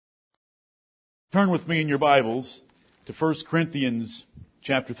Turn with me in your Bibles to 1 Corinthians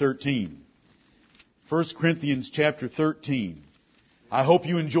chapter 13. 1 Corinthians chapter 13. I hope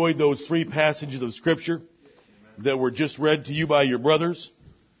you enjoyed those three passages of Scripture that were just read to you by your brothers.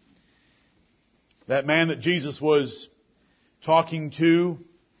 That man that Jesus was talking to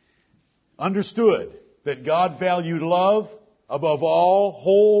understood that God valued love above all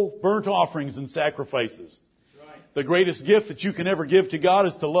whole burnt offerings and sacrifices. The greatest gift that you can ever give to God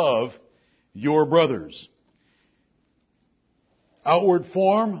is to love your brothers. Outward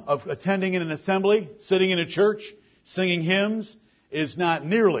form of attending in an assembly, sitting in a church, singing hymns is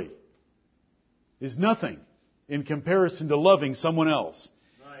nothing in comparison to loving someone else.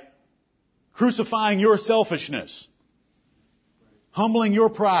 Right. Crucifying your selfishness, humbling your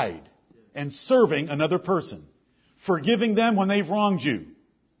pride, and serving another person. Forgiving them when they've wronged you.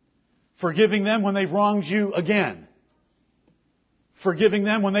 Forgiving them when they've wronged you again. Forgiving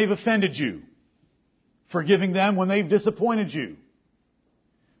them when they've offended you. Forgiving them when they've disappointed you.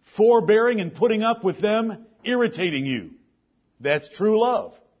 Forbearing and putting up with them irritating you. That's true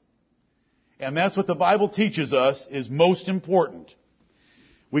love. And that's what the Bible teaches us is most important.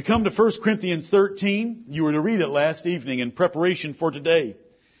 We come to 1 Corinthians 13. You were to read it last evening in preparation for today.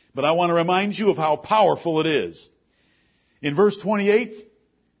 But I want to remind you of how powerful it is. In verse 28,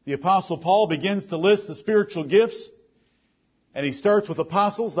 the Apostle Paul begins to list the spiritual gifts. And he starts with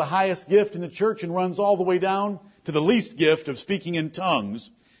apostles, the highest gift in the church, and runs all the way down to the least gift of speaking in tongues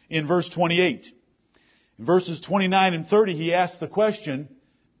in verse 28. In verses 29 and 30, he asks the question,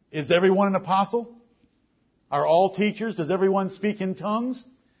 is everyone an apostle? Are all teachers? Does everyone speak in tongues?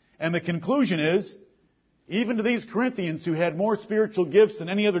 And the conclusion is, even to these Corinthians who had more spiritual gifts than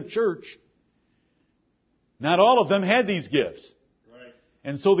any other church, not all of them had these gifts. Right.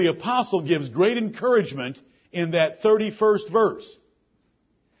 And so the apostle gives great encouragement in that 31st verse.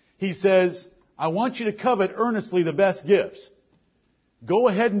 He says, I want you to covet earnestly the best gifts. Go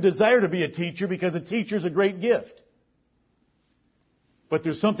ahead and desire to be a teacher because a teacher is a great gift. But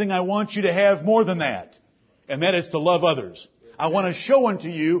there's something I want you to have more than that. And that is to love others. I want to show unto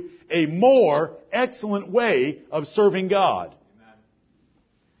you a more excellent way of serving God.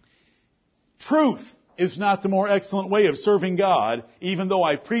 Truth is not the more excellent way of serving God, even though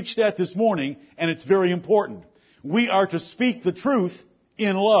I preached that this morning, and it's very important. We are to speak the truth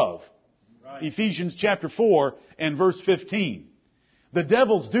in love. Right. Ephesians chapter 4 and verse 15. The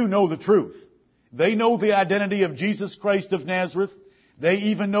devils do know the truth. They know the identity of Jesus Christ of Nazareth. They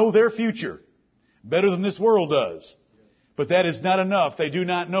even know their future better than this world does. But that is not enough. They do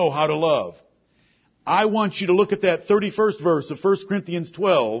not know how to love. I want you to look at that 31st verse of 1 Corinthians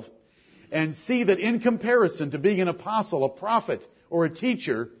 12 and see that in comparison to being an apostle, a prophet, or a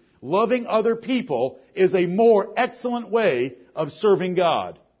teacher, loving other people is a more excellent way of serving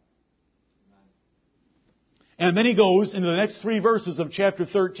God. And then he goes into the next three verses of chapter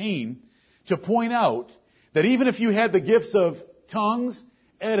 13 to point out that even if you had the gifts of tongues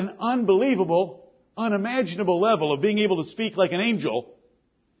at an unbelievable, unimaginable level of being able to speak like an angel,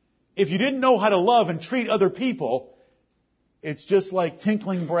 if you didn't know how to love and treat other people, it's just like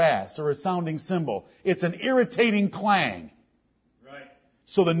tinkling brass or a sounding cymbal. It's an irritating clang. Right.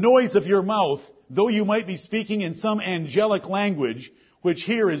 So the noise of your mouth, though you might be speaking in some angelic language, which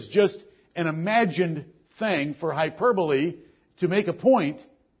here is just an imagined thing for hyperbole to make a point,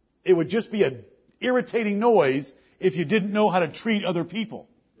 it would just be an irritating noise if you didn't know how to treat other people.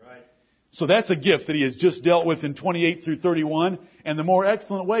 Right. So that's a gift that he has just dealt with in 28 through 31, and the more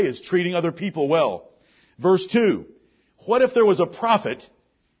excellent way is treating other people well. Verse 2. What if there was a prophet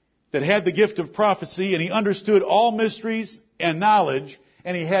that had the gift of prophecy and he understood all mysteries and knowledge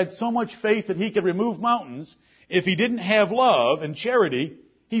and he had so much faith that he could remove mountains? If he didn't have love and charity,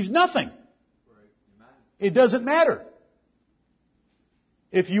 he's nothing. It doesn't matter.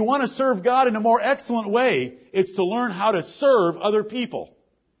 If you want to serve God in a more excellent way, it's to learn how to serve other people.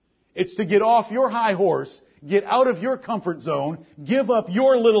 It's to get off your high horse, get out of your comfort zone, give up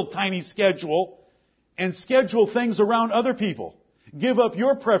your little tiny schedule, and schedule things around other people. Give up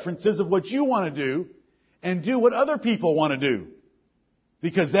your preferences of what you want to do and do what other people want to do.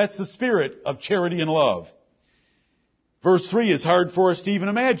 Because that's the spirit of charity and love. Verse 3 is hard for us to even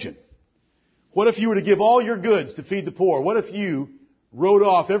imagine. What if you were to give all your goods to feed the poor? What if you wrote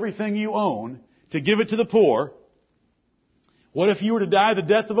off everything you own to give it to the poor? What if you were to die the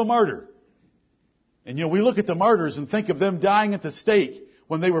death of a martyr? And we look at the martyrs and think of them dying at the stake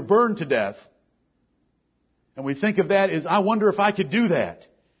when they were burned to death. And we think of that as, I wonder if I could do that.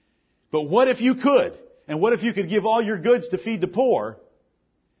 But what if you could? And what if you could give all your goods to feed the poor,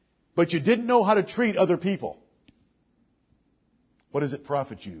 but you didn't know how to treat other people? What does it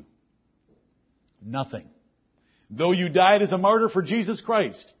profit you? Nothing. Though you died as a martyr for Jesus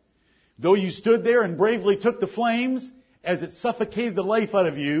Christ, though you stood there and bravely took the flames as it suffocated the life out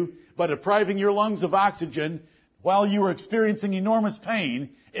of you by depriving your lungs of oxygen while you were experiencing enormous pain,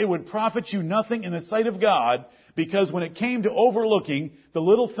 it would profit you nothing in the sight of God, because when it came to overlooking the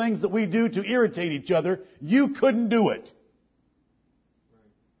little things that we do to irritate each other, you couldn't do it.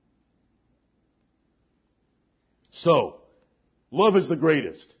 So, love is the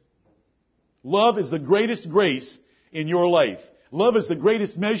greatest. Love is the greatest grace in your life. Love is the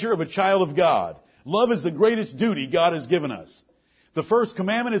greatest measure of a child of God. Love is the greatest duty God has given us. The first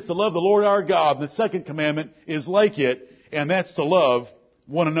commandment is to love the Lord our God. The second commandment is like it, and that's to love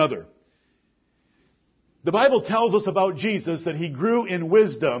one another. The Bible tells us about Jesus that He grew in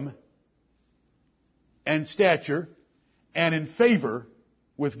wisdom and stature and in favor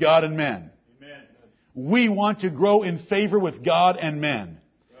with God and men. Amen. We want to grow in favor with God and men.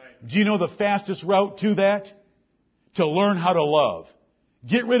 Right. Do you know the fastest route to that? To learn how to love.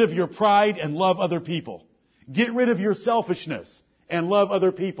 Get rid of your pride and love other people. Get rid of your selfishness and love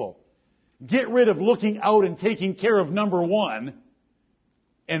other people. Get rid of looking out and taking care of number one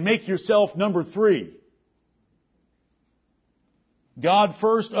and make yourself number three. God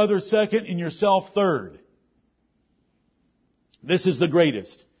first, others second, and yourself third. This is the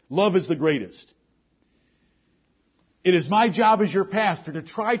greatest. Love is the greatest. It is my job as your pastor to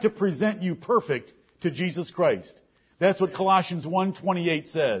try to present you perfect to Jesus Christ. That's what Colossians 1:28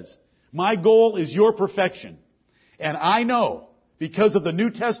 says. My goal is your perfection. And I know, because of the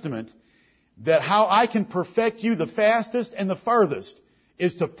New Testament, that how I can perfect you the fastest and the farthest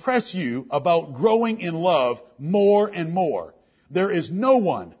is to press you about growing in love more and more. There is no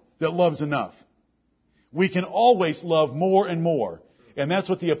one that loves enough. We can always love more and more. And that's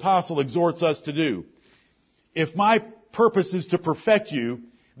what the apostle exhorts us to do. If my purpose is to perfect you,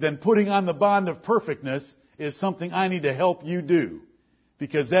 then putting on the bond of perfectness is something I need to help you do.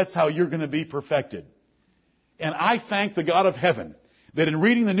 Because that's how you're going to be perfected. And I thank the God of heaven that in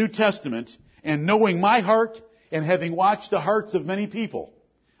reading the New Testament and knowing my heart and having watched the hearts of many people,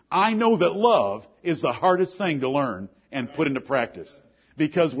 I know that love is the hardest thing to learn and put into practice.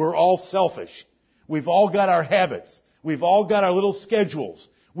 Because we're all selfish. We've all got our habits. We've all got our little schedules.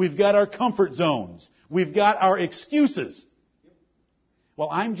 We've got our comfort zones. We've got our excuses. Well,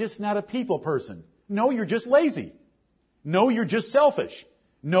 I'm just not a people person. No, you're just lazy. No, you're just selfish.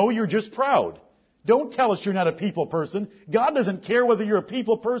 No, you're just proud. Don't tell us you're not a people person. God doesn't care whether you're a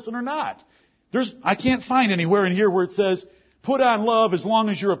people person or not. I can't find anywhere in here where it says, put on love as long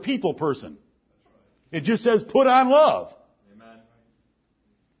as you're a people person. It just says, put on love. Amen.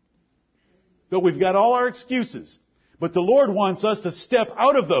 But we've got all our excuses. But the Lord wants us to step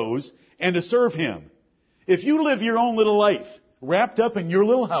out of those and to serve Him. If you live your own little life, wrapped up in your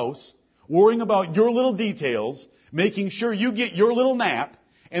little house, worrying about your little details, making sure you get your little nap,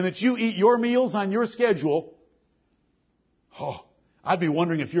 and that you eat your meals on your schedule, I'd be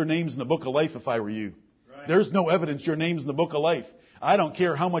wondering if your name's in the book of life if I were you. Right. There's no evidence your name's in the book of life. I don't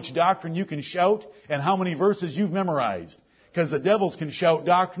care how much doctrine you can shout and how many verses you've memorized. Because the devils can shout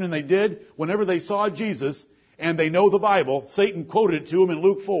doctrine, and they did whenever they saw Jesus and they know the Bible. Satan quoted it to them in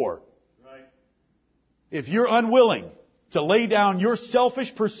Luke 4. Right. If you're unwilling to lay down your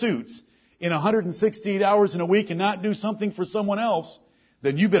selfish pursuits in 168 hours in a week and not do something for someone else,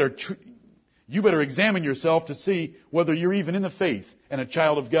 then you better examine yourself to see whether you're even in the faith and a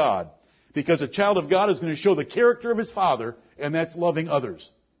child of God. Because a child of God is going to show the character of his Father, and that's loving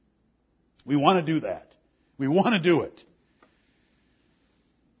others. We want to do that. We want to do it.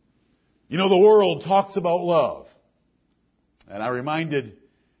 You know, the world talks about love. And I reminded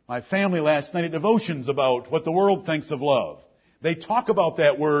my family last night at devotions about what the world thinks of love. They talk about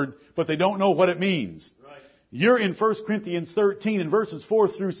that word, but they don't know what it means. Right. You're in 1 Corinthians 13, and verses 4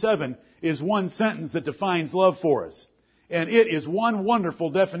 through 7 is one sentence that defines love for us. And it is one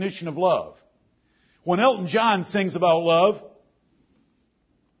wonderful definition of love. When Elton John sings about love,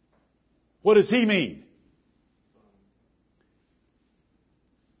 what does he mean?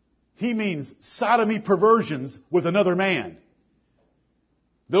 He means sodomy perversions with another man.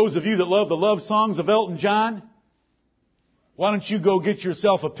 Those of you that love the love songs of Elton John, why don't you go get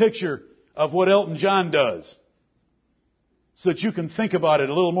yourself a picture of what Elton John does so that you can think about it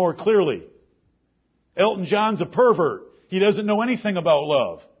a little more clearly. Elton John's a pervert. He doesn't know anything about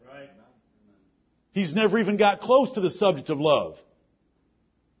love. Right. He's never even got close to the subject of love.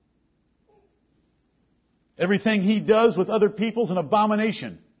 Everything he does with other people is an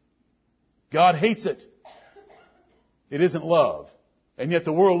abomination. God hates it. It isn't love. And yet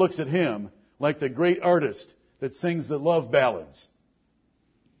the world looks at him like the great artist that sings the love ballads.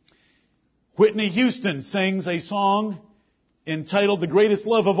 Whitney Houston sings a song entitled The Greatest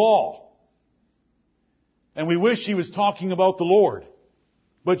Love of All. And we wish she was talking about the Lord,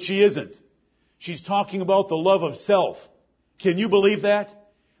 but she isn't. She's talking about the love of self. Can you believe that?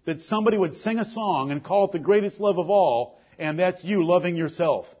 That somebody would sing a song and call it the greatest love of all, and that's you loving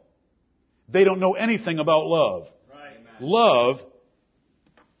yourself. They don't know anything about love. Right. Love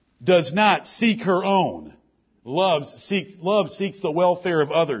does not seek her own. Love seeks the welfare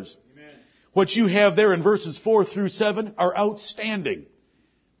of others. Amen. What you have there in verses 4 through 7 are outstanding.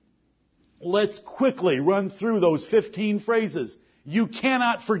 Let's quickly run through those 15 phrases. You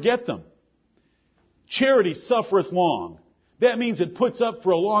cannot forget them. Charity suffereth long. That means it puts up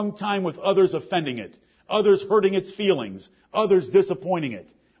for a long time with others offending it, others hurting its feelings, others disappointing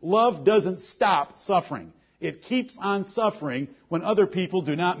it. Love doesn't stop suffering. It keeps on suffering when other people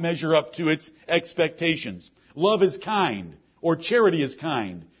do not measure up to its expectations. Love is kind, or charity is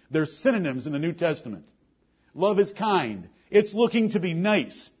kind. They're synonyms in the New Testament. Love is kind. It's looking to be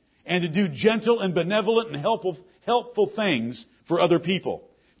nice and to do gentle and benevolent and helpful things for other people.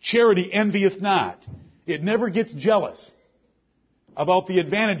 Charity envieth not. It never gets jealous about the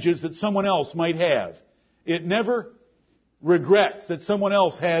advantages that someone else might have. It never regrets that someone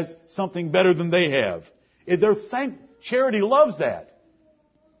else has something better than they have. Charity loves that.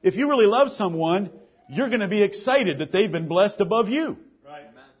 If you really love someone, you're going to be excited that they've been blessed above you. Right.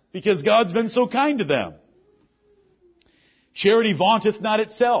 Because God's been so kind to them. Charity vaunteth not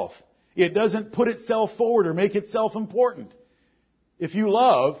itself. It doesn't put itself forward or make itself important. If you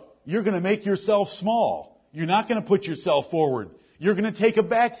love, you're going to make yourself small. You're not going to put yourself forward. You're going to take a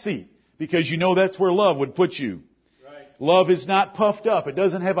back seat because you know that's where love would put you. Right. Love is not puffed up. It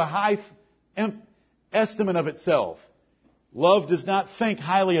doesn't have a high estimate of itself. Love does not think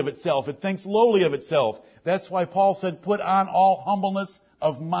highly of itself. It thinks lowly of itself. That's why Paul said, put on all humbleness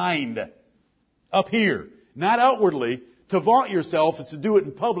of mind. Up here. Not outwardly. To vaunt yourself is to do it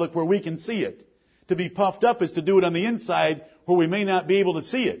in public where we can see it. To be puffed up is to do it on the inside where we may not be able to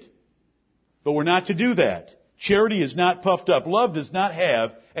see it. But we're not to do that. Charity is not puffed up. Love does not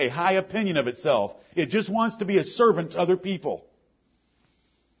have a high opinion of itself. It just wants to be a servant to other people.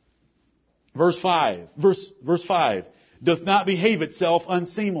 Verse 5. Doth not behave itself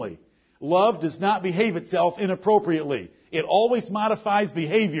unseemly. Love does not behave itself inappropriately. It always modifies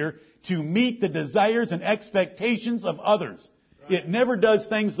behavior to meet the desires and expectations of others. Right. It never does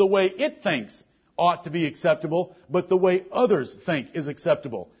things the way it thinks ought to be acceptable, but the way others think is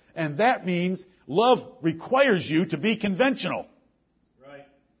acceptable. And that means love requires you to be conventional. Right.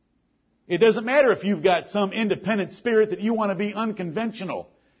 It doesn't matter if you've got some independent spirit that you want to be unconventional,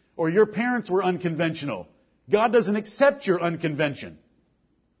 or your parents were unconventional. God doesn't accept your unconvention,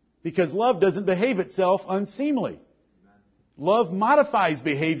 because love doesn't behave itself unseemly. Love modifies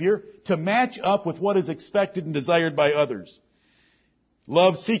behavior to match up with what is expected and desired by others.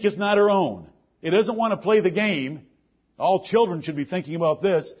 Love seeketh not her own. It doesn't want to play the game. All children should be thinking about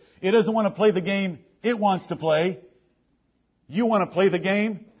this. It doesn't want to play the game it wants to play. You want to play the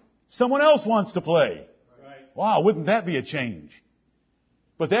game someone else wants to play. Right. Wow, wouldn't that be a change?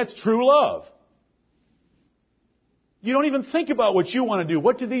 But that's true love. You don't even think about what you want to do.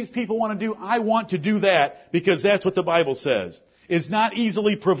 What do these people want to do? I want to do that because that's what the Bible says. Is not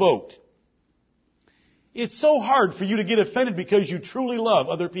easily provoked. It's so hard for you to get offended because you truly love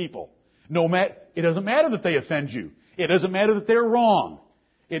other people. It doesn't matter that they offend you. It doesn't matter that they're wrong.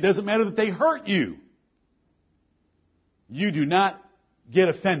 It doesn't matter that they hurt you. You do not get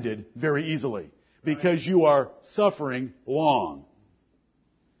offended very easily because you are suffering long.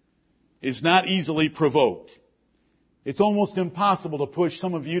 It's not easily provoked. It's almost impossible to push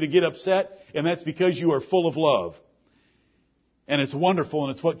some of you to get upset, and that's because you are full of love. And it's wonderful,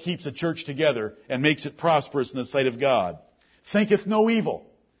 and it's what keeps a church together and makes it prosperous in the sight of God. Thinketh no evil.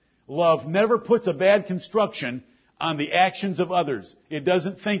 Love never puts a bad construction on the actions of others. It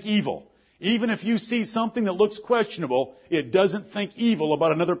doesn't think evil. Even if you see something that looks questionable, it doesn't think evil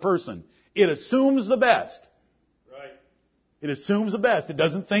about another person. It assumes the best. Right. It assumes the best. It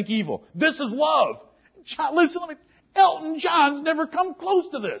doesn't think evil. This is love. Listen, Elton John's never come close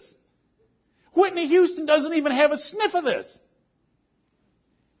to this. Whitney Houston doesn't even have a sniff of this.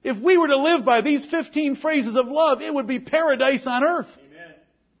 If we were to live by these 15 phrases of love, it would be paradise on earth. Amen.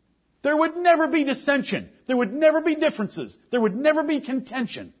 There would never be dissension. There would never be differences. There would never be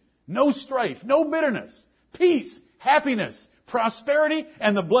contention. No strife, no bitterness, peace, happiness, prosperity,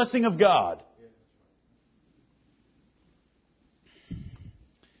 and the blessing of God.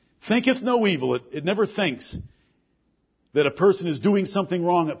 Thinketh no evil. It never thinks that a person is doing something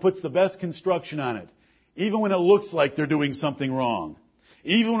wrong. It puts the best construction on it, even when it looks like they're doing something wrong.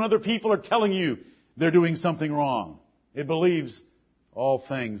 Even when other people are telling you they're doing something wrong. It believes all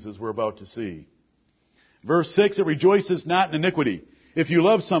things, as we're about to see. Verse 6, it rejoices not in iniquity. If you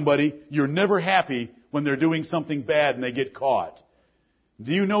love somebody, you're never happy when they're doing something bad and they get caught.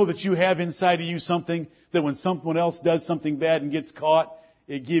 Do you know that you have inside of you something that when someone else does something bad and gets caught,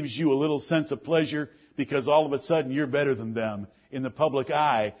 it gives you a little sense of pleasure because all of a sudden you're better than them in the public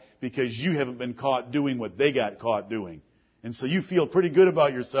eye because you haven't been caught doing what they got caught doing. And so you feel pretty good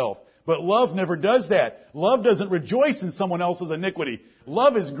about yourself. But love never does that. Love doesn't rejoice in someone else's iniquity.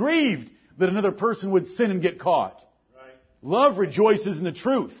 Love is grieved that another person would sin and get caught. Right. Love rejoices in the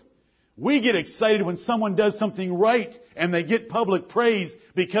truth. We get excited when someone does something right and they get public praise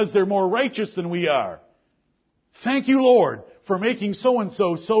because they're more righteous than we are. Thank you, Lord, for making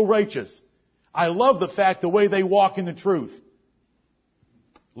so-and-so so righteous. I love the fact the way they walk in the truth.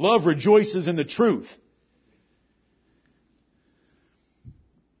 Love rejoices in the truth.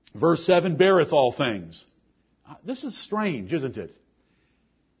 Verse 7, beareth all things. This is strange, isn't it?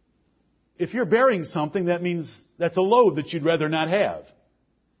 If you're bearing something, that means that's a load that you'd rather not have.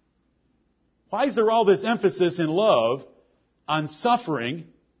 Why is there all this emphasis in love on suffering,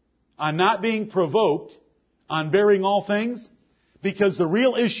 on not being provoked, on bearing all things? Because the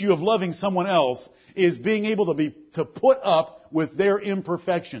real issue of loving someone else is being able to put up with their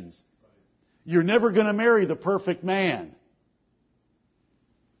imperfections. You're never going to marry the perfect man.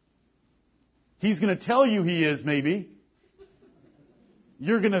 He's going to tell you he is, maybe.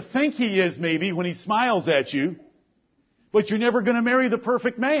 You're going to think he is, maybe, when he smiles at you. But you're never going to marry the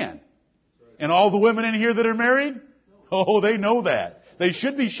perfect man. And all the women in here that are married? Oh, they know that. They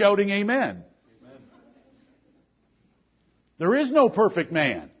should be shouting amen. There is no perfect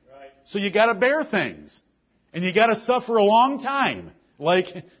man. So you got to bear things. And you got to suffer a long time. Like,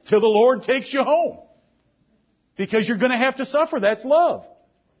 till the Lord takes you home. Because you're going to have to suffer. That's love.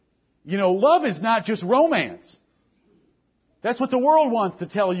 You know, love is not just romance. That's what the world wants to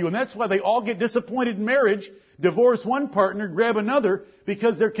tell you, and that's why they all get disappointed in marriage, divorce one partner, grab another,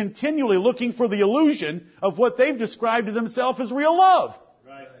 because they're continually looking for the illusion of what they've described to themselves as real love.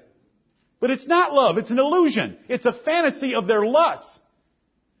 Right. But it's not love, it's an illusion. It's a fantasy of their lusts.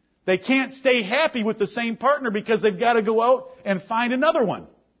 They can't stay happy with the same partner because they've got to go out and find another one.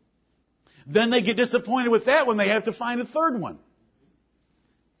 Then they get disappointed with that when they have to find a third one.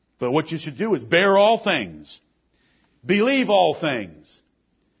 But what you should do is bear all things. Believe all things.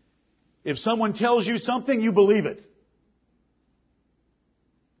 If someone tells you something, you believe it.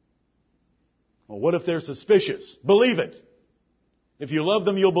 Well, what if they're suspicious? Believe it. If you love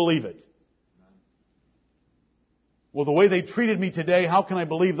them, you'll believe it. Well, the way they treated me today, how can I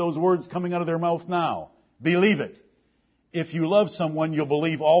believe those words coming out of their mouth now? Believe it. If you love someone, you'll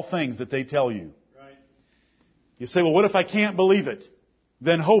believe all things that they tell you. Right. You say, well, what if I can't believe it?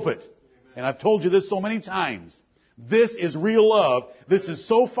 Then hope it. Amen. And I've told you this so many times. This is real love. This is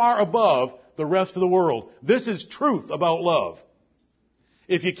so far above the rest of the world. This is truth about love.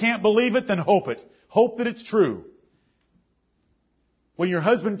 If you can't believe it, then hope it. Hope that it's true. When your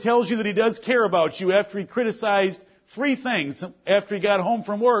husband tells you that he does care about you after he criticized 3 things after he got home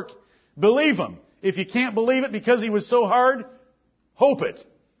from work, believe him. If you can't believe it because he was so hard, hope it.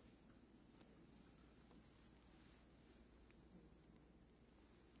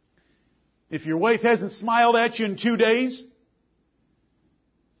 If your wife hasn't smiled at you in 2 days,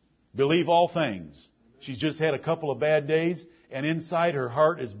 believe all things. She's just had a couple of bad days, and inside her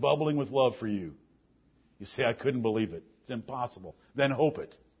heart is bubbling with love for you. You say, I couldn't believe it. It's impossible. Then hope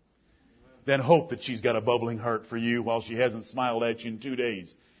it. Then hope that she's got a bubbling heart for you while she hasn't smiled at you in 2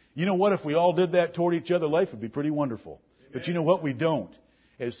 days. You know what? If we all did that toward each other, life would be pretty wonderful. Amen. But you know what? We don't.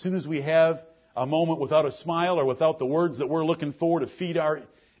 As soon as we have a moment without a smile or without the words that we're looking for to feed our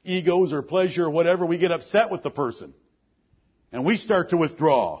egos or pleasure or whatever, we get upset with the person. And we start to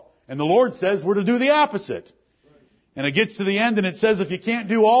withdraw. And the Lord says we're to do the opposite. And it gets to the end and it says if you can't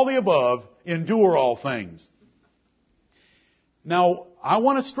do all the above, endure all things. Now, I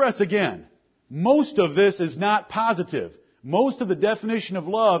want to stress again, most of this is not positive. Most of the definition of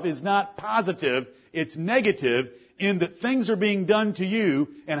love is not positive. It's negative in that things are being done to you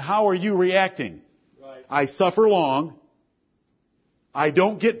and how are you reacting? Right. I suffer long. I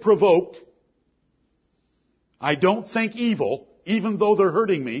don't get provoked. I don't think evil, even though they're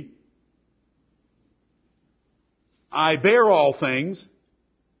hurting me. I bear all things.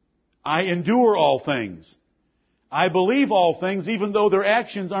 I endure all things. I believe all things, even though their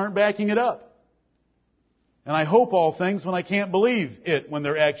actions aren't backing it up. And I hope all things when I can't believe it when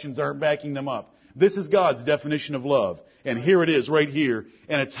their actions aren't backing them up. This is God's definition of love. And here it is right here.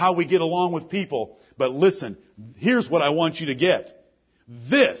 And it's how we get along with people. But listen, here's what I want you to get.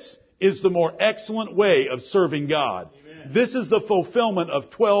 This is the more excellent way of serving God. Amen. This is the fulfillment of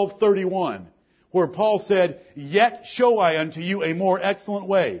 12:31, where Paul said, "Yet show I unto you a more excellent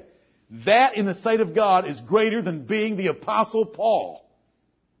way." That in the sight of God is greater than being the Apostle Paul.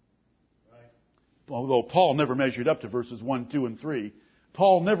 Right. Although Paul never measured up to verses 1, 2, and 3.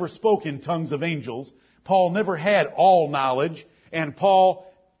 Paul never spoke in tongues of angels. Paul never had all knowledge. And Paul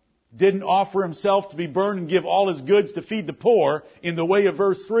didn't offer himself to be burned and give all his goods to feed the poor in the way of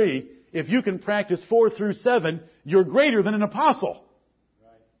verse 3. If you can practice 4 through 7, you're greater than an apostle.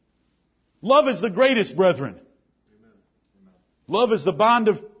 Right. Love is the greatest, brethren. Amen. Love is the bond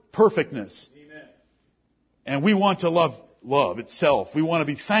of perfectness. Amen. And we want to love itself. We want to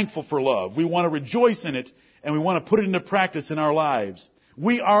be thankful for love. We want to rejoice in it, and we want to put it into practice in our lives.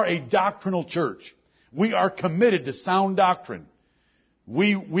 We are a doctrinal church. We are committed to sound doctrine.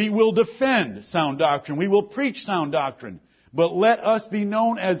 We will defend sound doctrine. We will preach sound doctrine. But let us be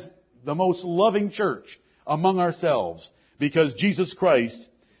known as the most loving church among ourselves, because Jesus Christ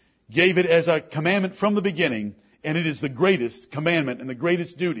gave it as a commandment from the beginning, and it is the greatest commandment and the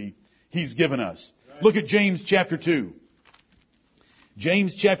greatest duty He's given us. Right. Look at James chapter 2.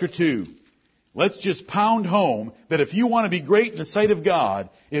 James chapter 2. Let's just pound home that if you want to be great in the sight of God,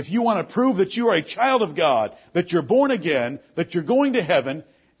 if you want to prove that you are a child of God, that you're born again, that you're going to heaven,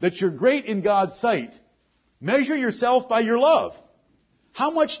 that you're great in God's sight, measure yourself by your love. How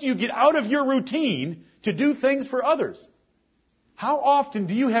much do you get out of your routine to do things for others? How often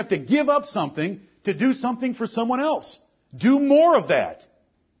do you have to give up something to do something for someone else? Do more of that,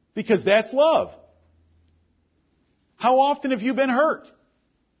 because that's love. How often have you been hurt?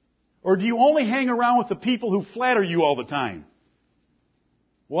 Or do you only hang around with the people who flatter you all the time?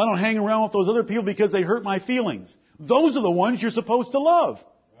 Well, I don't hang around with those other people because they hurt my feelings. Those are the ones you're supposed to love.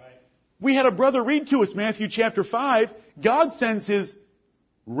 Right. We had a brother read to us Matthew chapter 5. God sends His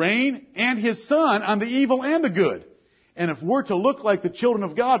rain and His sun on the evil and the good. And if we're to look like the children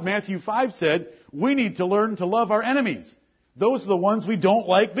of God, Matthew 5 said, we need to learn to love our enemies. Those are the ones we don't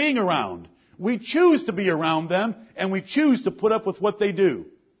like being around. We choose to be around them, and we choose to put up with what they do.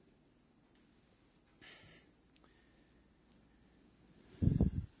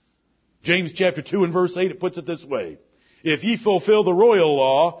 James chapter 2 and verse 8, it puts it this way. If ye fulfill the royal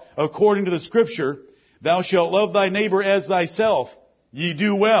law, according to the Scripture, thou shalt love thy neighbor as thyself, ye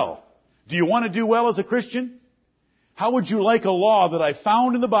do well. Do you want to do well as a Christian? How would you like a law that I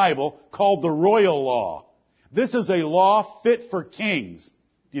found in the Bible called the royal law? This is a law fit for kings.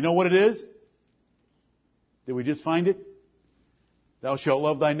 Do you know what it is? Did we just find it? Thou shalt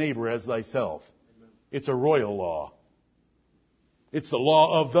love thy neighbor as thyself. It's a royal law. It's the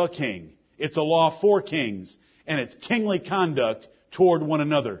law of the king. It's a law for kings. And it's kingly conduct toward one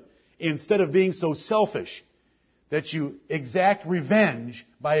another. Instead of being so selfish that you exact revenge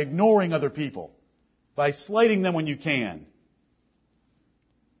by ignoring other people, by slighting them when you can,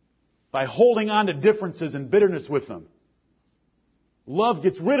 by holding on to differences and bitterness with them. Love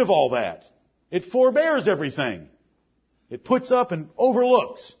gets rid of all that. It forbears everything. It puts up and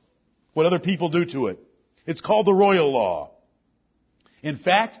overlooks what other people do to it. It's called the royal law. In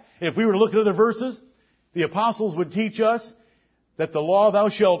fact, if we were to look at other verses, the apostles would teach us that the law, thou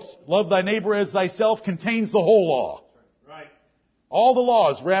shalt love thy neighbor as thyself, contains the whole law. Right. All the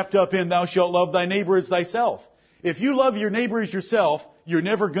laws wrapped up in thou shalt love thy neighbor as thyself. If you love your neighbor as yourself, you're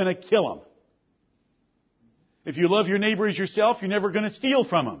never going to kill him. If you love your neighbor as yourself, you're never going to steal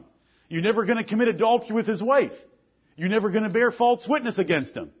from him. You're never going to commit adultery with his wife. You're never going to bear false witness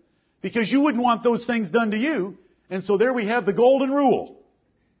against him. Because you wouldn't want those things done to you. And so there we have the golden rule.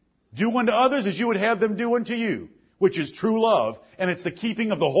 Do unto others as you would have them do unto you, which is true love, and it's the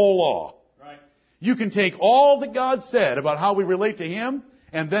keeping of the whole law. Right. You can take all that God said about how we relate to Him,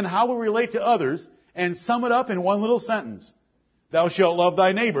 and then how we relate to others, and sum it up in one little sentence. Thou shalt love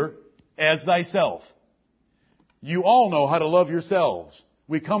thy neighbor as thyself. You all know how to love yourselves.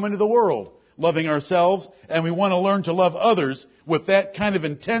 We come into the world loving ourselves, and we want to learn to love others with that kind of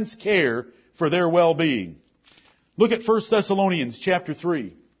intense care for their well-being. Look at 1 Thessalonians chapter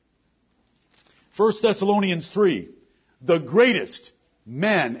 3. 1 Thessalonians 3. The greatest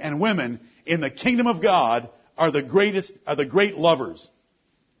men and women in the kingdom of God are the great lovers.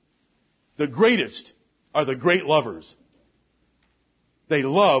 The greatest are the great lovers. They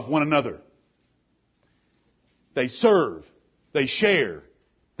love one another. They serve. They share.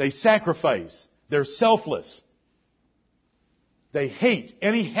 They sacrifice. They're selfless. They hate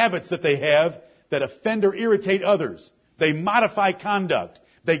any habits that they have that offend or irritate others. They modify conduct.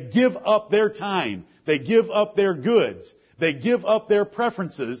 They give up their time. They give up their goods. They give up their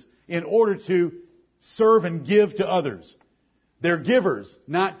preferences in order to serve and give to others. They're givers,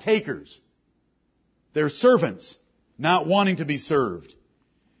 not takers. They're servants, not wanting to be served.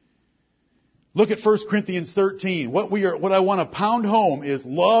 Look at 1 Corinthians 13. What I want to pound home is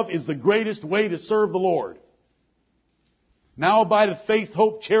love is the greatest way to serve the Lord. Now abideth faith,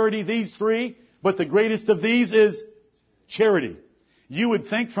 hope, charity, these three, but the greatest of these is charity. You would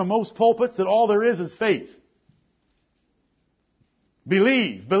think from most pulpits that all there is faith.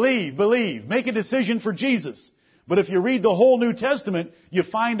 Believe, believe, believe. Make a decision for Jesus. But if you read the whole New Testament, you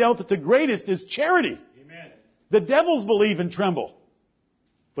find out that the greatest is charity. Amen. The devils believe and tremble.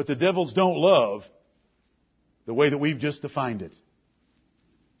 But the devils don't love the way that we've just defined it.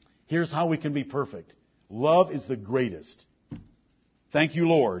 Here's how we can be perfect. Love is the greatest. Thank you,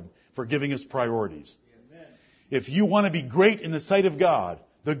 Lord, for giving us priorities. Amen. If you want to be great in the sight of God,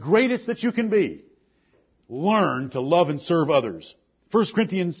 the greatest that you can be, learn to love and serve others. 1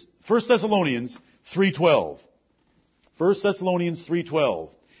 Thessalonians 3:12. 1 Thessalonians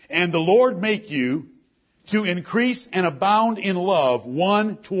 3:12. And the Lord make you to increase and abound in love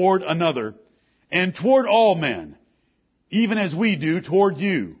one toward another and toward all men, even as we do toward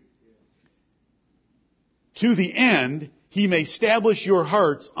you. To the end He may establish your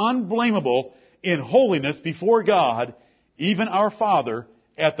hearts unblameable in holiness before God, even our Father,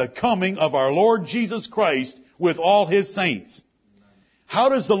 at the coming of our Lord Jesus Christ with all His saints. How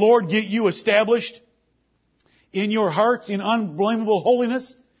does the Lord get you established in your hearts in unblameable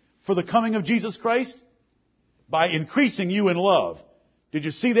holiness for the coming of Jesus Christ? By increasing you in love. Did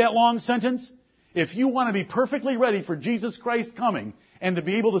you see that long sentence? If you want to be perfectly ready for Jesus Christ coming and to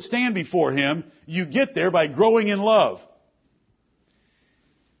be able to stand before Him, you get there by growing in love.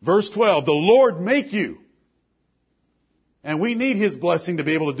 Verse 12, the Lord make you. And we need His blessing to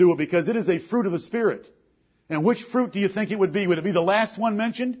be able to do it because it is a fruit of the Spirit. And which fruit do you think it would be? Would it be the last one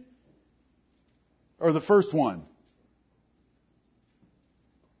mentioned? Or the first one?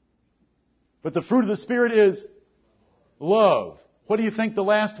 But the fruit of the Spirit is love. What do you think the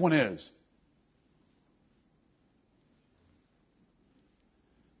last one is?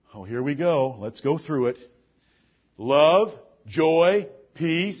 Oh, here we go. Let's go through it. Love, joy,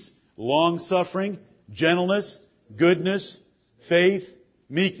 peace, long-suffering, gentleness, goodness, faith,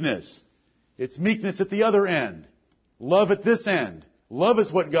 meekness. It's meekness at the other end. Love at this end. Love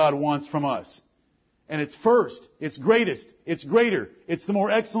is what God wants from us. And it's first. It's greatest. It's greater. It's the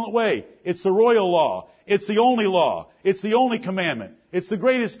more excellent way. It's the royal law. It's the only law. It's the only commandment. It's the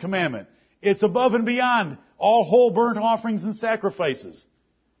greatest commandment. It's above and beyond all whole burnt offerings and sacrifices.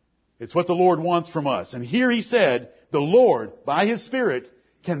 It's what the Lord wants from us. And here He said, the Lord, by His Spirit,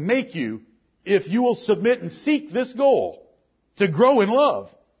 can make you, if you will submit and seek this goal, to grow in love.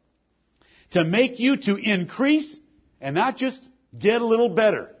 To make you to increase and not just get a little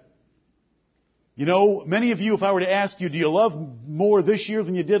better. You know, many of you, if I were to ask you, do you love more this year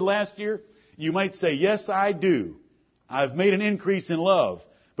than you did last year? You might say, yes, I do. I've made an increase in love.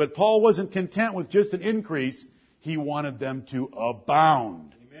 But Paul wasn't content with just an increase. He wanted them to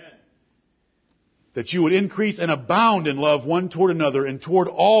abound. Amen. That you would increase and abound in love one toward another and toward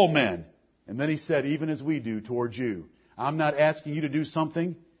all men. And then he said, even as we do towards you. I'm not asking you to do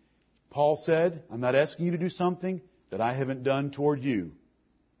something, Paul said, I'm not asking you to do something that I haven't done toward you.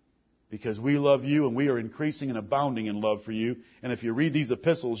 Because we love you and we are increasing and abounding in love for you. And if you read these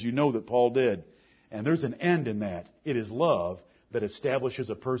epistles, you know that Paul did. And there's an end in that. It is love that establishes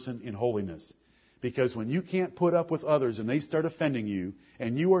a person in holiness. Because when you can't put up with others and they start offending you,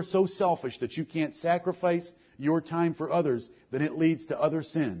 and you are so selfish that you can't sacrifice your time for others, then it leads to other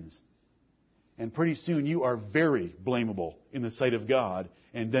sins. And pretty soon you are very blamable in the sight of God.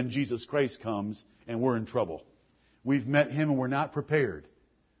 And then Jesus Christ comes and we're in trouble. We've met Him and we're not prepared.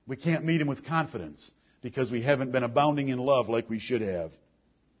 We can't meet Him with confidence because we haven't been abounding in love like we should have.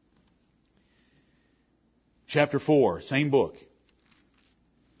 Chapter 4, same book.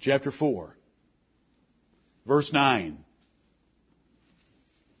 Chapter 4, verse 9.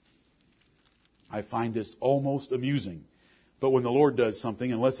 I find this almost amusing. But when the Lord does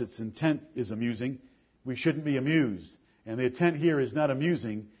something, unless its intent is amusing, we shouldn't be amused. And the intent here is not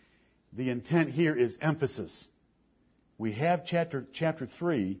amusing. The intent here is emphasis. We have chapter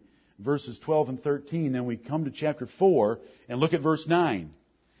 3, verses 12 and 13. Then we come to chapter 4 and look at verse 9.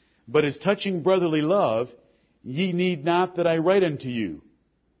 But as touching brotherly love, ye need not that I write unto you.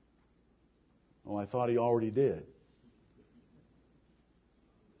 Oh, I thought he already did.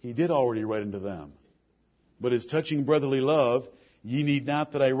 He did already write unto them. But as touching brotherly love, ye need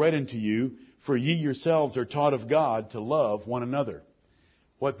not that I write unto you, for ye yourselves are taught of God to love one another.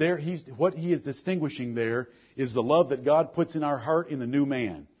 What he is distinguishing there is the love that God puts in our heart in the new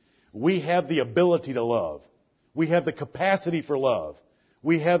man. We have the ability to love. We have the capacity for love.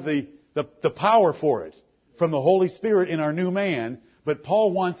 We have the power for it from the Holy Spirit in our new man, but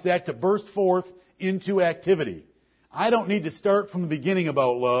Paul wants that to burst forth into activity. I don't need to start from the beginning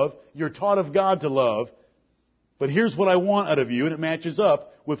about love. You're taught of God to love. But here's what I want out of you, and it matches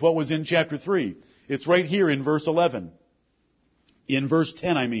up with what was in chapter 3. It's right here in verse 11. In verse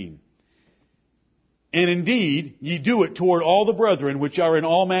 10, I mean. And indeed, ye do it toward all the brethren which are in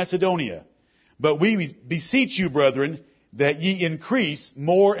all Macedonia. But we beseech you, brethren, that ye increase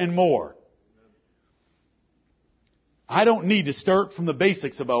more and more. I don't need to start from the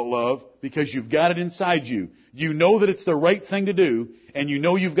basics about love because you've got it inside you. You know that it's the right thing to do, and you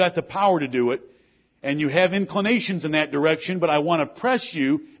know you've got the power to do it, and you have inclinations in that direction, but I want to press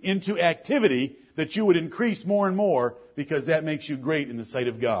you into activity that you would increase more and more because that makes you great in the sight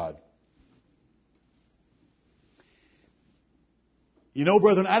of God. You know,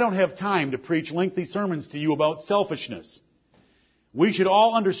 brethren, I don't have time to preach lengthy sermons to you about selfishness. We should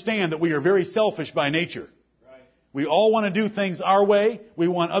all understand that we are very selfish by nature. Right. We all want to do things our way. We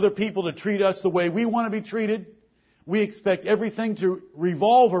want other people to treat us the way we want to be treated. We expect everything to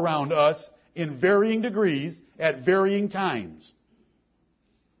revolve around us in varying degrees at varying times.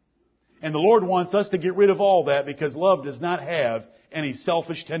 And the Lord wants us to get rid of all that because love does not have any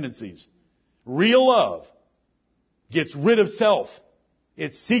selfish tendencies. Real love gets rid of self.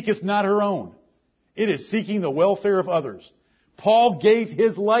 It seeketh not her own. It is seeking the welfare of others. Paul gave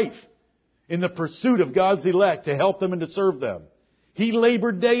his life in the pursuit of God's elect to help them and to serve them. He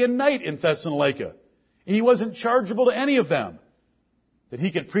labored day and night in Thessalonica. He wasn't chargeable to any of them that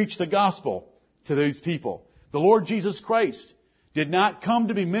he could preach the gospel to these people. The Lord Jesus Christ did not come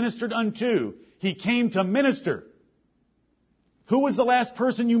to be ministered unto. He came to minister. Who was the last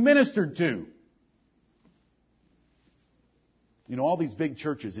person you ministered to? You know, all these big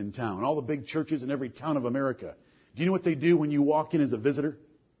churches in town, all the big churches in every town of America. Do you know what they do when you walk in as a visitor?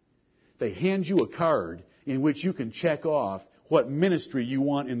 They hand you a card in which you can check off what ministry you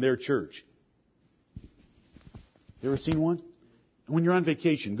want in their church. You ever seen one? When you're on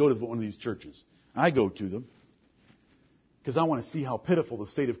vacation, go to one of these churches. I go to them because I want to see how pitiful the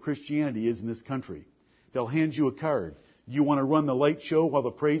state of Christianity is in this country. They'll hand you a card. You want to run the light show while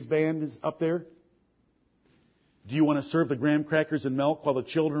the praise band is up there? Do you want to serve the graham crackers and milk while the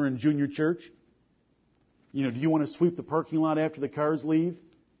children are in junior church? You know, do you want to sweep the parking lot after the cars leave?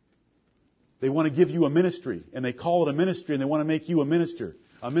 They want to give you a ministry, and they call it a ministry, and they want to make you a minister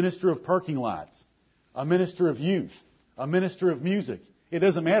of parking lots, a minister of youth, a minister of music. It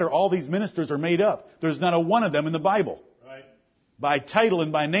doesn't matter. All these ministers are made up. There's not a one of them in the Bible. Right. By title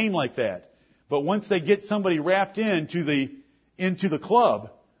and by name like that. But once they get somebody wrapped into the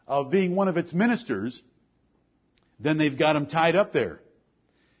club of being one of its ministers, then they've got them tied up there.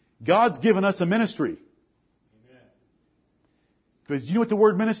 God's given us a ministry. Amen. Because do you know what the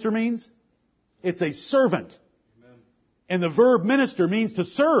word minister means? It's a servant. Amen. And the verb minister means to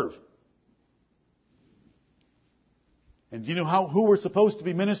serve. And do you know who we're supposed to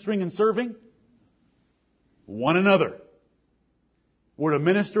be ministering and serving? One another. We're to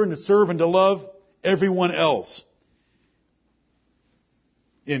minister and to serve and to love everyone else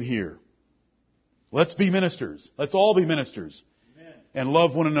in here. Let's be ministers. Let's all be ministers. Amen. And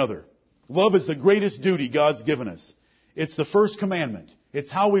love one another. Love is the greatest duty God's given us. It's the first commandment. It's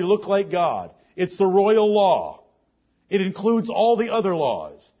how we look like God. It's the royal law. It includes all the other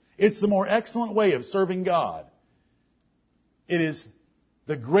laws. It's the more excellent way of serving God. It is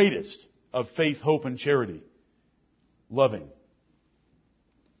the greatest of faith, hope, and charity. Loving.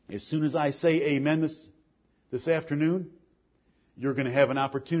 As soon as I say amen this afternoon, you're going to have an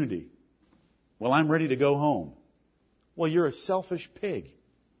opportunity. Well, I'm ready to go home. Well, you're a selfish pig.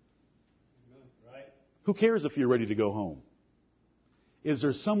 Right. Who cares if you're ready to go home? Is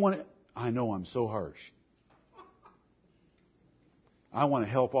there someone... I know I'm so harsh. I want to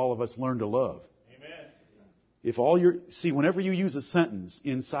help all of us learn to love. Amen. Whenever you use a sentence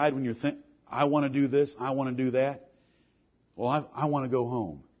inside when you're thinking, I want to do this, I want to do that. Well, I want to go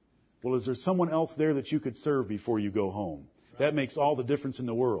home. Well, is there someone else there that you could serve before you go home? Right. That makes all the difference in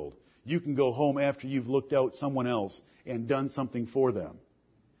the world. You can go home after you've looked out someone else and done something for them.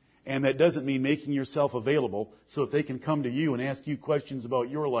 And that doesn't mean making yourself available so that they can come to you and ask you questions about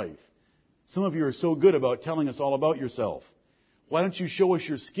your life. Some of you are so good about telling us all about yourself. Why don't you show us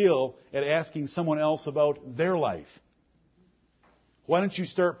your skill at asking someone else about their life? Why don't you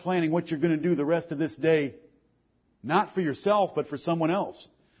start planning what you're going to do the rest of this day, not for yourself, but for someone else?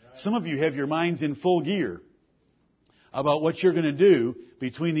 Right. Some of you have your minds in full gear about what you're going to do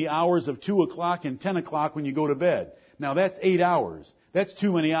between the hours of 2 o'clock and 10 o'clock when you go to bed. Now that's 8 hours. That's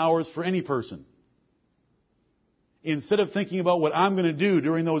too many hours for any person. Instead of thinking about what I'm going to do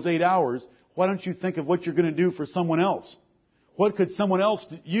during those 8 hours, why don't you think of what you're going to do for someone else? What could someone else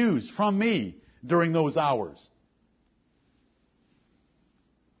use from me during those hours?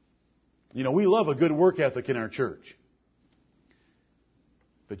 You know, we love a good work ethic in our church.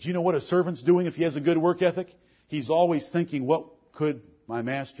 But do you know what a servant's doing if he has a good work ethic? He's always thinking, what could my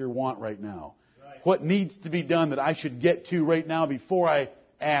master want right now? Right. What needs to be done that I should get to right now before I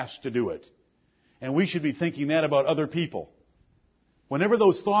ask to do it? And we should be thinking that about other people. Whenever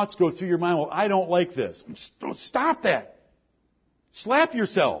those thoughts go through your mind, well, I don't like this. Stop that. Slap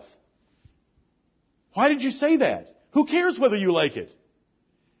yourself. Why did you say that? Who cares whether you like it?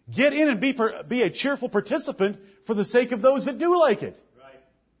 Get in and be a cheerful participant for the sake of those that do like it. Right.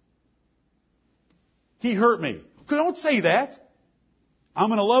 He hurt me. Don't say that. I'm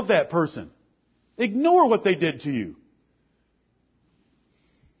going to love that person. Ignore what they did to you.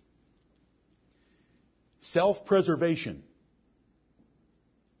 Self-preservation.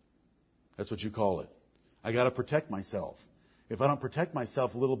 That's what you call it. I got to protect myself. If I don't protect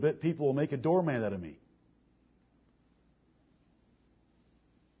myself a little bit, people will make a doormat out of me.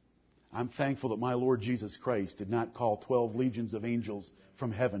 I'm thankful that my Lord Jesus Christ did not call 12 legions of angels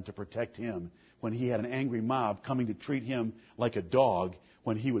from heaven to protect him when he had an angry mob coming to treat him like a dog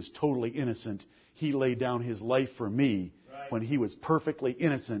when he was totally innocent. He laid down his life for me when he was perfectly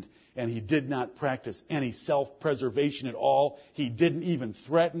innocent, and he did not practice any self-preservation at all. He didn't even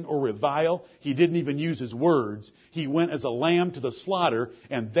threaten or revile. He didn't even use his words. He went as a lamb to the slaughter,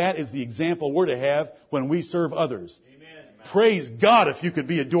 and that is the example we're to have when we serve others. Amen. Praise God if you could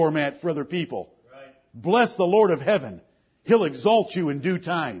be a doormat for other people. Right. Bless the Lord of heaven. He'll exalt you in due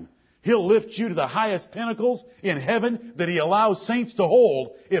time. He'll lift you to the highest pinnacles in heaven that He allows saints to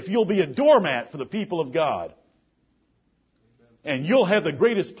hold if you'll be a doormat for the people of God. And you'll have the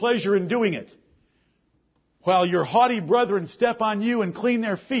greatest pleasure in doing it. While your haughty brethren step on you and clean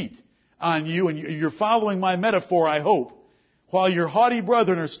their feet on you, and you're following my metaphor, I hope. While your haughty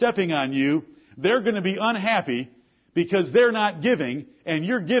brethren are stepping on you, they're going to be unhappy because they're not giving, and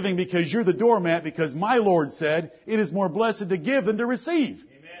you're giving because you're the doormat, because my Lord said, it is more blessed to give than to receive.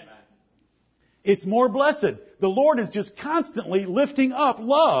 Amen. It's more blessed. The Lord is just constantly lifting up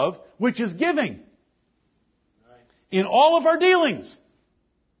love, which is giving. In all of our dealings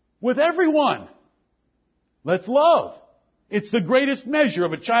with everyone, let's love. It's the greatest measure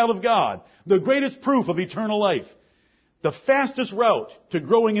of a child of God, the greatest proof of eternal life, the fastest route to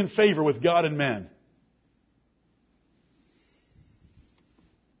growing in favor with God and men.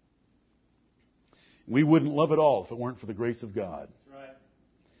 We wouldn't love it all if it weren't for the grace of God. Right.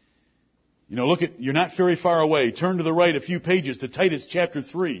 You know, you're not very far away. Turn to the right a few pages to Titus chapter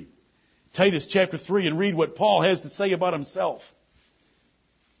 3. Titus chapter 3 and read what Paul has to say about himself.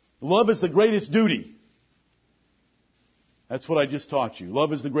 Love is the greatest duty. That's what I just taught you.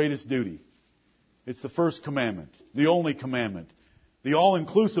 Love is the greatest duty. It's the first commandment, the only commandment, the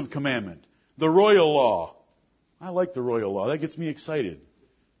all-inclusive commandment, the royal law. I like the royal law. That gets me excited.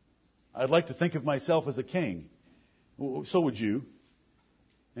 I'd like to think of myself as a king. So would you.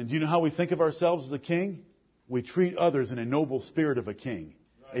 And do you know how we think of ourselves as a king? We treat others in a noble spirit of a king.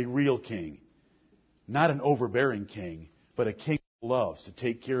 A real king. Not an overbearing king, but a king who loves to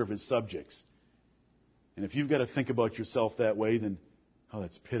take care of his subjects. And if you've got to think about yourself that way, then, oh,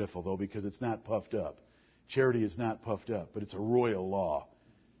 that's pitiful, though, because it's not puffed up. Charity is not puffed up, but it's a royal law.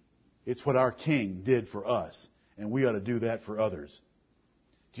 It's what our king did for us, and we ought to do that for others.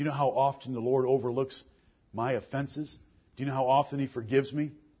 Do you know how often the Lord overlooks my offenses? Do you know how often He forgives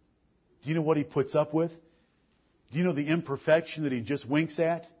me? Do you know what He puts up with? Do you know the imperfection that He just winks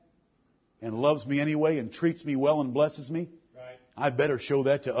at and loves me anyway and treats me well and blesses me? Right. I better show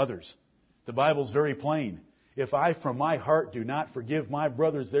that to others. The Bible's very plain. If I from my heart do not forgive my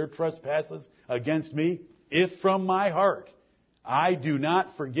brothers their trespasses against me, if from my heart I do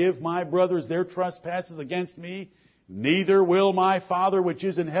not forgive my brothers their trespasses against me, neither will my Father which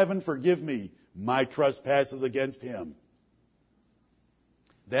is in heaven forgive me my trespasses against him.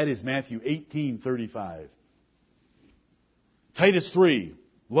 That is Matthew 18:35. Titus 3,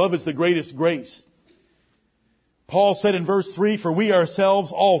 love is the greatest grace. Paul said in verse 3, for we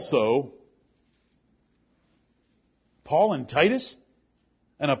ourselves also, Paul and Titus,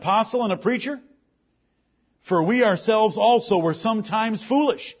 an apostle and a preacher, for we ourselves also were sometimes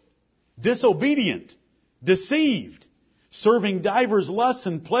foolish, disobedient, deceived, serving divers lusts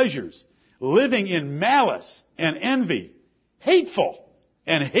and pleasures, living in malice and envy, hateful,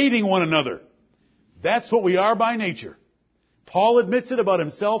 and hating one another. That's what we are by nature. Paul admits it about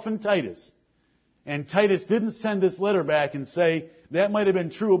himself and Titus. And Titus didn't send this letter back and say, that might have been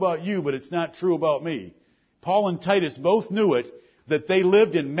true about you, but it's not true about me. Paul and Titus both knew it, that they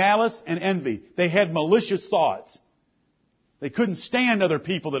lived in malice and envy. They had malicious thoughts. They couldn't stand other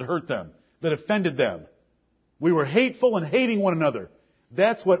people that hurt them, that offended them. We were hateful and hating one another.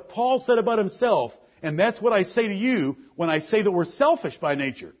 That's what Paul said about himself, and that's what I say to you when I say that we're selfish by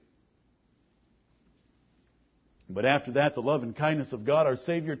nature. But after that, the love and kindness of God, our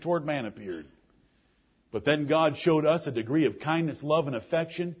Savior, toward man appeared. But then God showed us a degree of kindness, love, and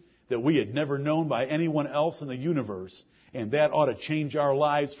affection that we had never known by anyone else in the universe. And that ought to change our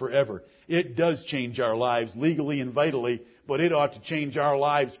lives forever. It does change our lives legally and vitally, but it ought to change our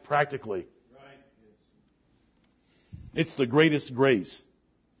lives practically. It's the greatest grace.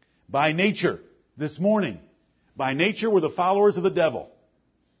 By nature, this morning, by nature we're the followers of the devil.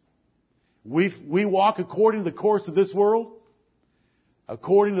 We walk according to the course of this world,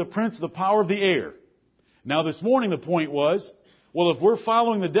 according to the prince of the power of the air. Now this morning the point was, well, if we're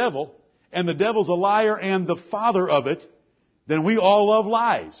following the devil, and the devil's a liar and the father of it, then we all love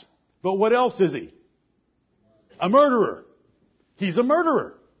lies. But what else is he? A murderer. He's a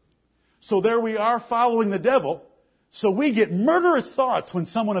murderer. So there we are following the devil. So we get murderous thoughts when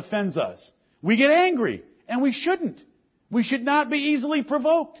someone offends us. We get angry, and we shouldn't. We should not be easily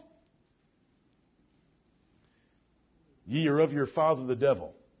provoked. Ye are of your father the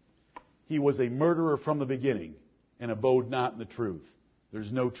devil. He was a murderer from the beginning, and abode not in the truth.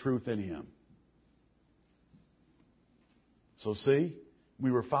 There's no truth in him. So see,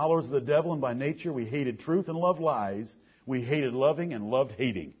 we were followers of the devil, and by nature we hated truth and loved lies. We hated loving and loved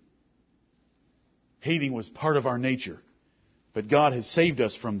hating. Hating was part of our nature. But God has saved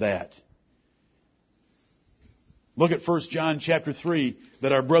us from that. Look at 1 John chapter 3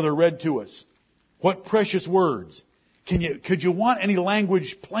 that our brother read to us. What precious words. Could you want any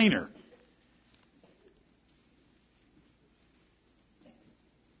language plainer?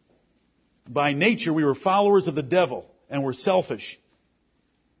 By nature we were followers of the devil and were selfish.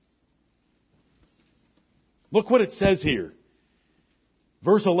 Look what it says here.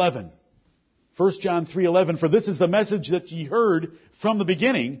 Verse 11. 1 John 3:11, for this is the message that ye heard from the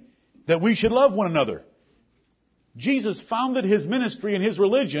beginning, that we should love one another. Jesus founded his ministry and his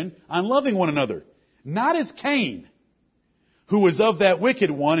religion on loving one another. Not as Cain, who was of that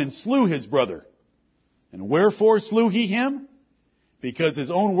wicked one and slew his brother. And wherefore slew he him? Because his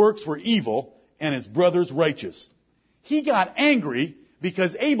own works were evil and his brother's righteous. He got angry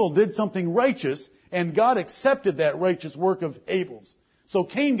because Abel did something righteous, and God accepted that righteous work of Abel's. So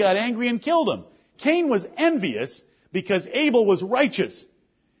Cain got angry and killed him. Cain was envious because Abel was righteous.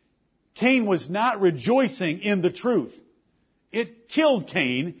 Cain was not rejoicing in the truth. It killed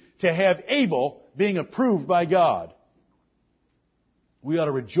Cain to have Abel being approved by God. We ought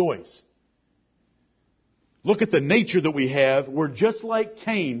to rejoice. Look at the nature that we have. We're just like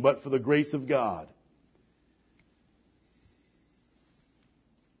Cain, but for the grace of God.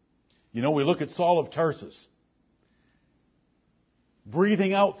 You know, we look at Saul of Tarsus,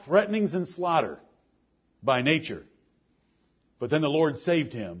 breathing out threatenings and slaughter by nature. But then the Lord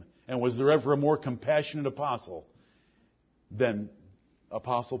saved him, and was there ever a more compassionate apostle than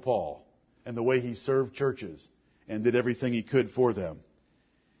Apostle Paul, and the way he served churches and did everything he could for them.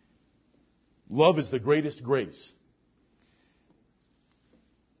 Love is the greatest grace.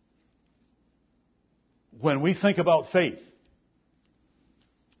 When we think about faith,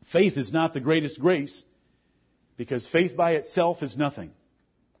 faith is not the greatest grace, because faith by itself is nothing.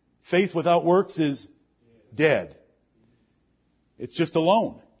 Faith without works is dead. It's just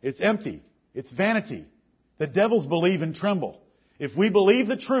alone. It's empty. It's vanity. The devils believe and tremble. If we believe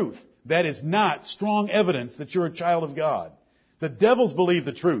the truth, that is not strong evidence that you're a child of God. The devils believe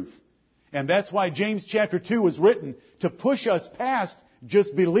the truth. And that's why James chapter 2 was written, to push us past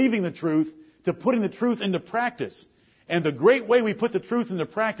just believing the truth, to putting the truth into practice. And the great way we put the truth into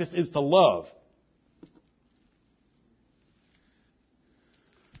practice is to love.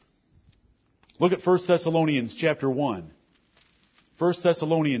 Look at 1 Thessalonians chapter 1. 1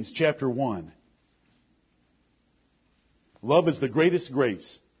 Thessalonians chapter 1. Love is the greatest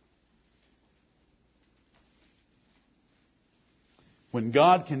grace. When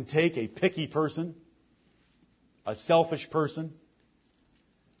God can take a picky person, a selfish person,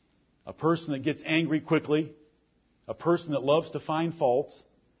 a person that gets angry quickly, a person that loves to find faults,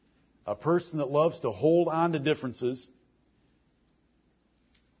 a person that loves to hold on to differences,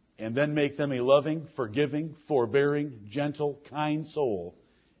 and then make them a loving, forgiving, forbearing, gentle, kind soul,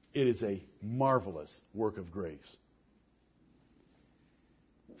 it is a marvelous work of grace.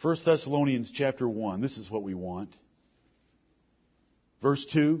 1 Thessalonians chapter 1, this is what we want. Verse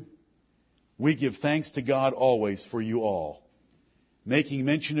 2, we give thanks to God always for you all, making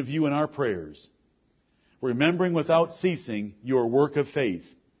mention of you in our prayers, remembering without ceasing your work of faith.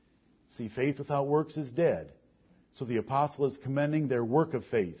 See, faith without works is dead. So the apostle is commending their work of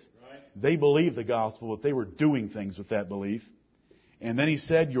faith. Right. They believed the gospel, but they were doing things with that belief. And then he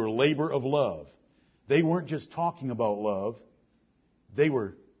said, your labor of love. They weren't just talking about love. They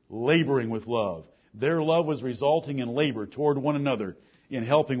were laboring with love. Their love was resulting in labor toward one another, in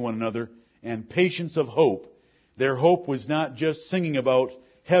helping one another, and patience of hope. Their hope was not just singing about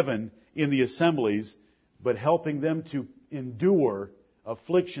heaven in the assemblies, but helping them to endure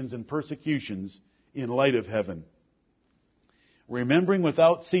afflictions and persecutions in light of heaven. Remembering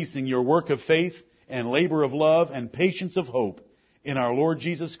without ceasing your work of faith and labor of love and patience of hope in our Lord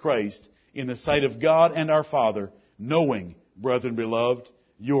Jesus Christ in the sight of God and our Father, knowing, brethren beloved,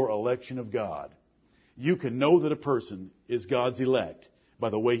 your election of God. You can know that a person is God's elect by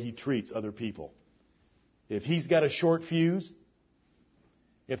the way he treats other people. If he's got a short fuse,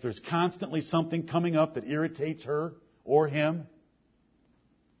 if there's constantly something coming up that irritates her or him,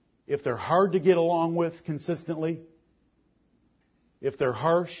 if they're hard to get along with consistently, if they're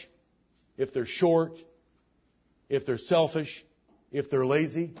harsh, if they're short, if they're selfish, if they're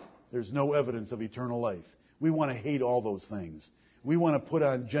lazy, there's no evidence of eternal life. We want to hate all those things. We want to put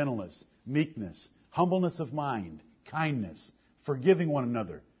on gentleness, meekness, humbleness of mind, kindness, forgiving one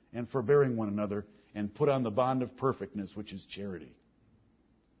another, and forbearing one another, and put on the bond of perfectness, which is charity.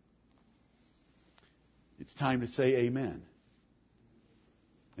 It's time to say amen.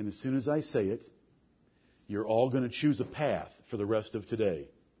 And as soon as I say it, you're all going to choose a path for the rest of today.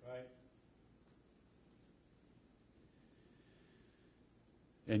 Right.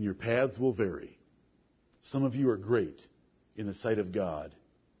 And your paths will vary. Some of you are great in the sight of God.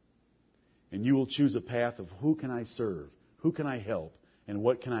 And you will choose a path of who can I serve, who can I help, and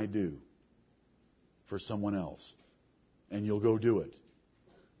what can I do for someone else. And you'll go do it.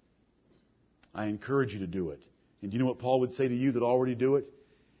 I encourage you to do it. And do you know what Paul would say to you that already do it?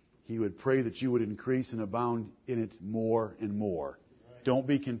 He would pray that you would increase and abound in it more and more. Right. Don't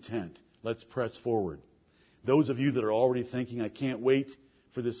be content. Let's press forward. Those of you that are already thinking, I can't wait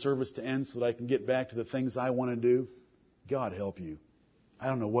for this service to end so that I can get back to the things I want to do, God help you. I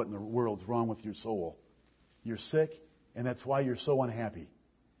don't know what in the world's wrong with your soul. You're sick, and that's why you're so unhappy.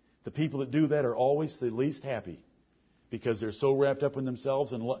 The people that do that are always the least happy because they're so wrapped up in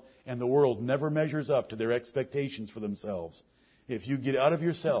themselves, and the world never measures up to their expectations for themselves. If you get out of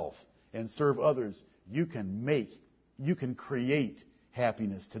yourself and serve others, you can create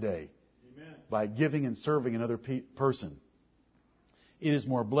happiness today. Amen. By giving and serving another person. It is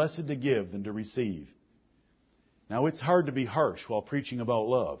more blessed to give than to receive. Now, it's hard to be harsh while preaching about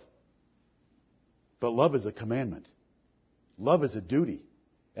love. But love is a commandment. Love is a duty.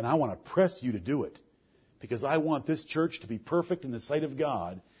 And I want to press you to do it. Because I want this church to be perfect in the sight of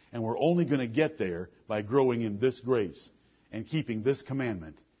God. And we're only going to get there by growing in this grace and keeping this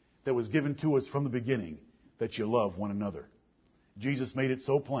commandment that was given to us from the beginning, that you love one another. Jesus made it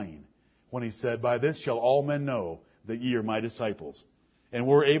so plain when he said, by this shall all men know that ye are my disciples. And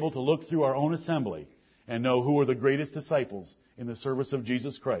we're able to look through our own assembly and know who are the greatest disciples in the service of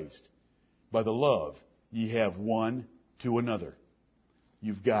Jesus Christ. By the love ye have one to another.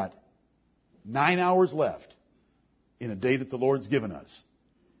 You've got 9 hours left in a day that the Lord's given us.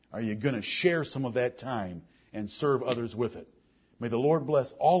 Are you going to share some of that time and serve others with it? May the Lord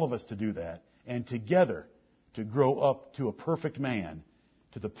bless all of us to do that, and together to grow up to a perfect man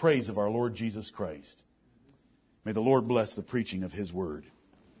to the praise of our Lord Jesus Christ. May the Lord bless the preaching of His Word.